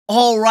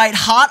All right,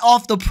 hot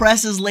off the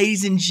presses,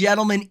 ladies and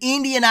gentlemen,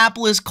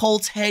 Indianapolis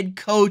Colts head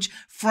coach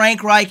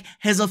Frank Reich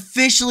has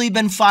officially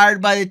been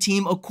fired by the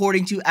team,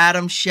 according to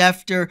Adam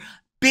Schefter.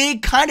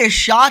 Big, kind of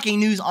shocking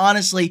news,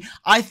 honestly.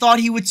 I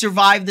thought he would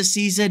survive the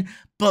season,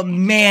 but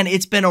man,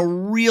 it's been a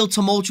real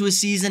tumultuous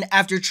season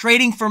after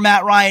trading for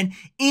Matt Ryan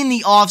in the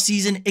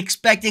offseason,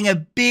 expecting a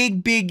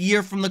big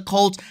year from the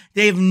Colts.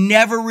 They've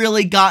never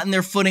really gotten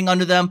their footing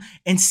under them,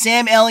 and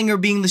Sam Ehlinger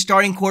being the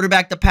starting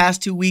quarterback the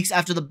past 2 weeks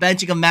after the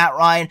benching of Matt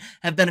Ryan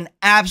have been an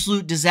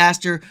absolute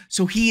disaster.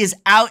 So he is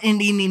out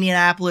in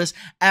Indianapolis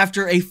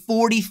after a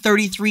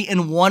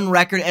 40-33-1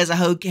 record as a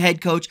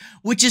head coach,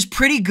 which is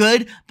pretty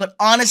good, but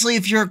honestly,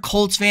 if you're a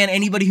Colts fan,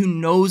 anybody who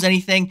knows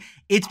anything,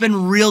 it's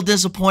been real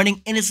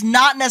disappointing, and it's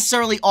not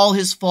necessarily all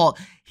his fault.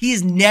 He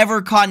has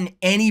never caught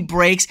any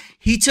breaks.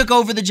 He took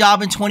over the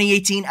job in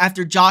 2018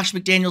 after Josh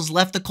McDaniels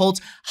left the Colts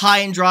high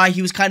and dry.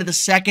 He was kind of the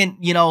second,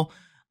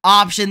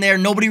 option there.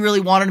 Nobody really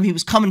wanted him. He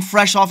was coming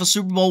fresh off a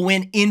Super Bowl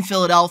win in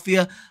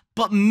Philadelphia.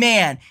 But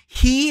man,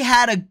 he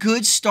had a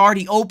good start.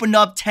 He opened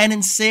up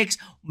 10-6,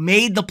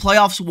 made the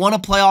playoffs, won a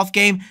playoff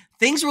game.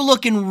 Things were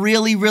looking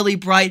really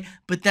bright,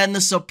 but then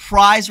the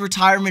surprise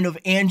retirement of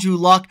Andrew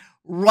Luck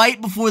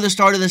right before the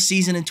start of the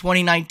season in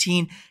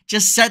 2019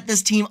 just set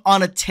this team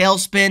on a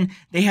tailspin.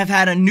 They have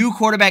had a new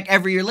quarterback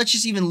every year. Let's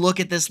just even look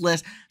at this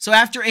list. So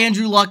after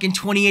Andrew Luck in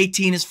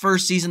 2018, his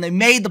first season, they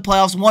made the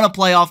playoffs, won a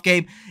playoff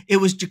game. It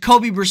was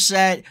Jacoby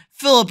Brissett,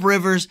 Phillip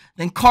Rivers,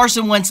 then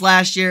Carson Wentz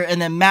last year, and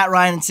then Matt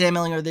Ryan and Sam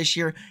Ehlinger this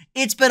year.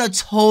 It's been a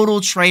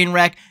total train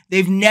wreck.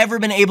 They've never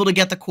been able to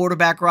get the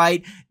quarterback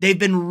right. They've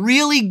been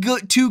really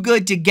good, too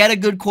good to get a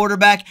good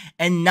quarterback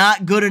and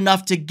not good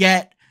enough to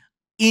get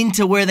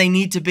into where they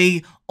need to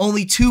be.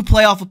 Only 2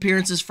 playoff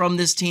appearances from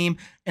this team,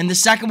 and the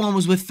second one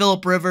was with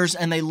Phillip Rivers,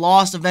 and they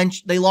lost in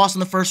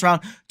the first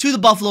round to the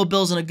Buffalo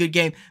Bills in a good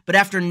game. But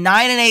after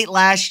 9-8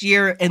 last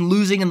year and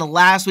losing in the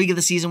last week of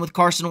the season with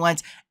Carson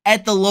Wentz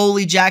at the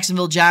lowly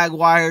Jacksonville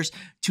Jaguars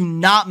to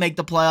not make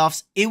the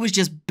playoffs, it was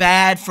just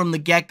bad from the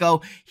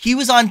get-go. He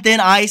was on thin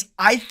ice.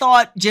 I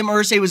thought Jim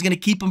Irsay was going to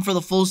keep him for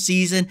the full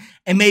season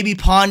and maybe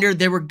ponder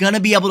they were going to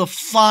be able to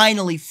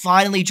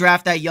finally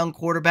draft that young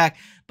quarterback.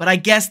 But I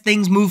guess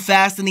things move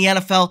fast in the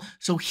NFL,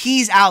 so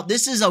he's out.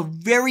 This is a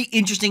very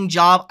interesting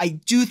job. I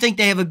do think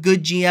they have a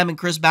good GM in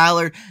Chris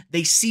Ballard.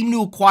 They seem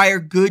to acquire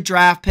good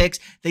draft picks.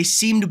 They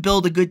seem to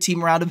build a good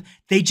team around him.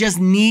 They just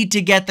need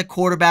to get the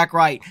quarterback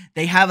right.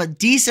 They have a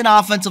decent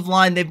offensive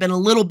line. They've been a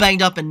little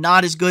banged up and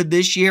not as good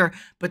this year,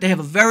 but they have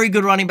a very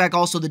good running back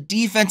also. The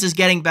defense is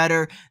getting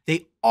better.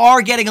 They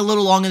are getting a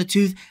little long in the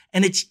tooth,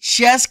 and it's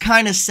just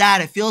kind of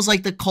sad. It feels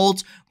like the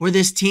Colts were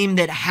this team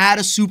that had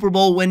a Super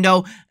Bowl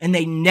window, and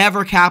they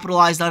never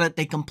capitalized on it.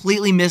 They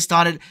completely missed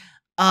on it.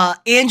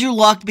 Andrew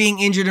Luck being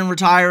injured and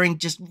retiring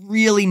just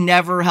really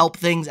never helped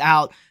things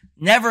out.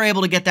 Never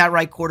able to get that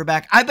right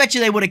quarterback. I bet you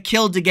they would have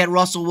killed to get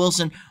Russell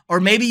Wilson or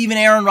maybe even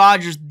Aaron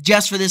Rodgers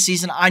just for this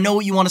season. I know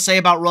what you want to say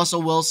about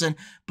Russell Wilson,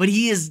 but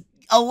he is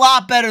a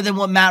lot better than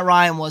what Matt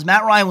Ryan was.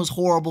 Matt Ryan was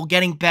horrible,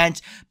 getting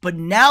benched, but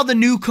now the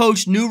new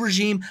coach, new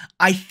regime,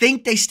 I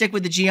think they stick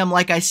with the GM.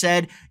 Like I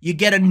said, you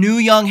get a new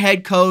young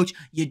head coach,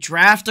 you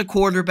draft a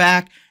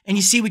quarterback, and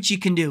you see what you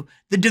can do.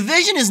 The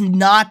division is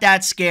not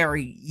that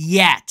scary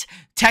yet.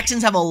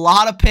 Texans have a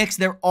lot of picks.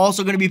 They're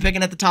also going to be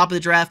picking at the top of the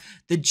draft.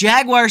 The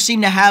Jaguars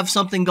seem to have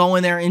something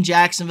going there in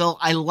Jacksonville.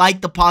 I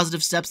like the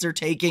positive steps they're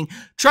taking.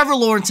 Trevor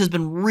Lawrence has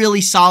been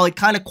really solid,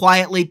 kind of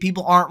quietly.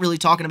 People aren't really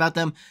talking about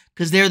them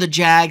because they're the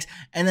Jags.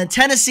 And then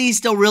Tennessee's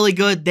still really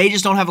good. They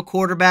just don't have a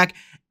quarterback.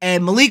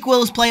 And Malik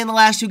Willis playing the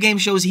last 2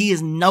 games shows he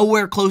is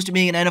nowhere close to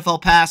being an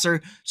NFL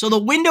passer. So the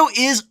window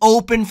is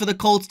open for the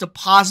Colts to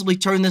possibly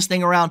turn this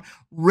thing around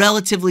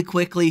relatively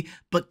quickly,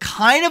 but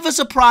kind of a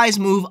surprise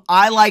move.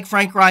 I like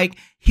Frank Reich.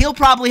 He'll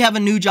probably have a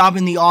new job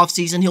in the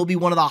offseason. He'll be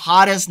one of the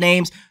hottest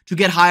names to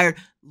get hired.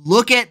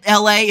 Look at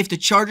LA. If the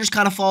Chargers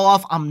kind of fall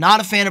off, I'm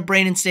not a fan of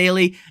Brandon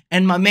Staley,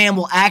 and my man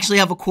will actually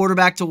have a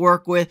quarterback to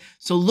work with.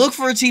 So look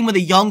for a team with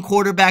a young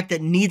quarterback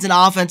that needs an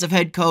offensive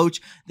head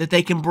coach that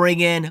they can bring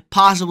in,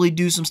 possibly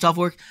do some stuff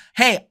work.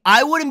 Hey,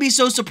 I wouldn't be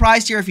so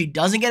surprised here if he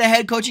doesn't get a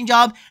head coaching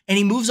job and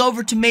he moves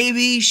over to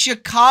maybe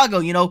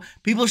Chicago.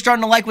 People are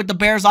starting to like what the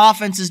Bears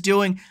offense is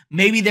doing.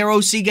 Maybe their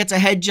OC gets a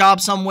head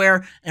job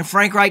somewhere and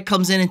Frank Reich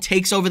comes in and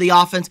takes over the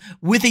offense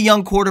with a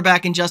young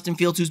quarterback in Justin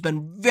Fields, who's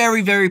been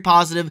very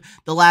positive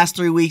the last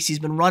 3 weeks. He's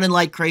been running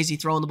like crazy,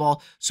 throwing the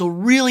ball. So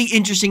really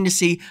interesting to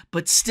see,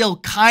 but still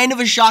kind of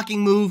a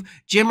shocking move.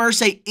 Jim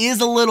Irsay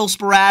is a little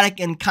sporadic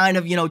and kind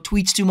of,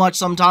 tweets too much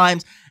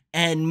sometimes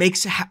and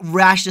makes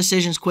rash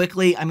decisions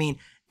quickly. I mean,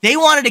 they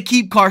wanted to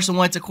keep Carson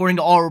Wentz according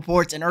to all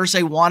reports, and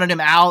Irsay wanted him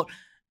out.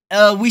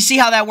 We see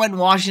how that went in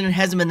Washington.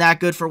 Hasn't been that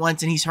good for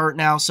Wentz, and he's hurt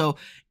now. So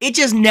it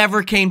just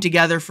never came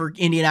together for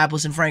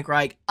Indianapolis and Frank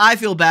Reich. I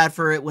feel bad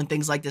for it when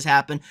things like this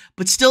happen,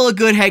 but still a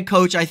good head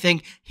coach. I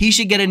think he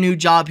should get a new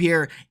job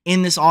here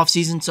in this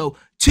offseason. So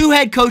 2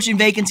 head coaching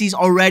vacancies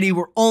already.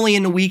 We're only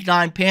into week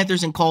 9,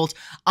 Panthers and Colts.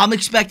 I'm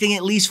expecting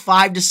at least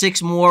 5 to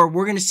 6 more.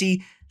 We're going to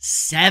see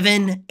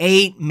 7,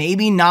 8,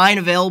 maybe 9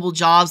 available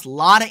jobs. A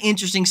lot of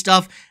interesting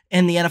stuff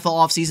in the NFL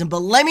offseason. But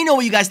let me know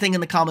what you guys think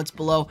in the comments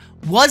below.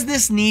 Was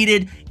this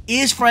needed?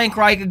 Is Frank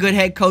Reich a good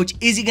head coach?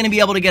 Is he going to be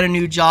able to get a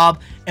new job?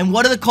 And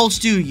what do the Colts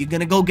do? You going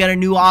to go get a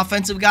new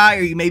offensive guy,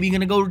 or you maybe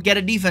going to go get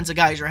a defensive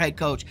guy as your head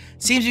coach?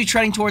 Seems to be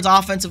trending towards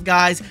offensive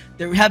guys.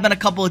 There have been a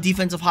couple of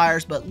defensive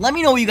hires, but let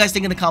me know what you guys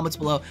think in the comments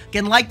below.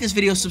 Again, like this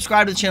video,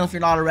 subscribe to the channel if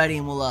you're not already,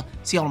 and we'll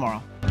see you all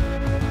tomorrow.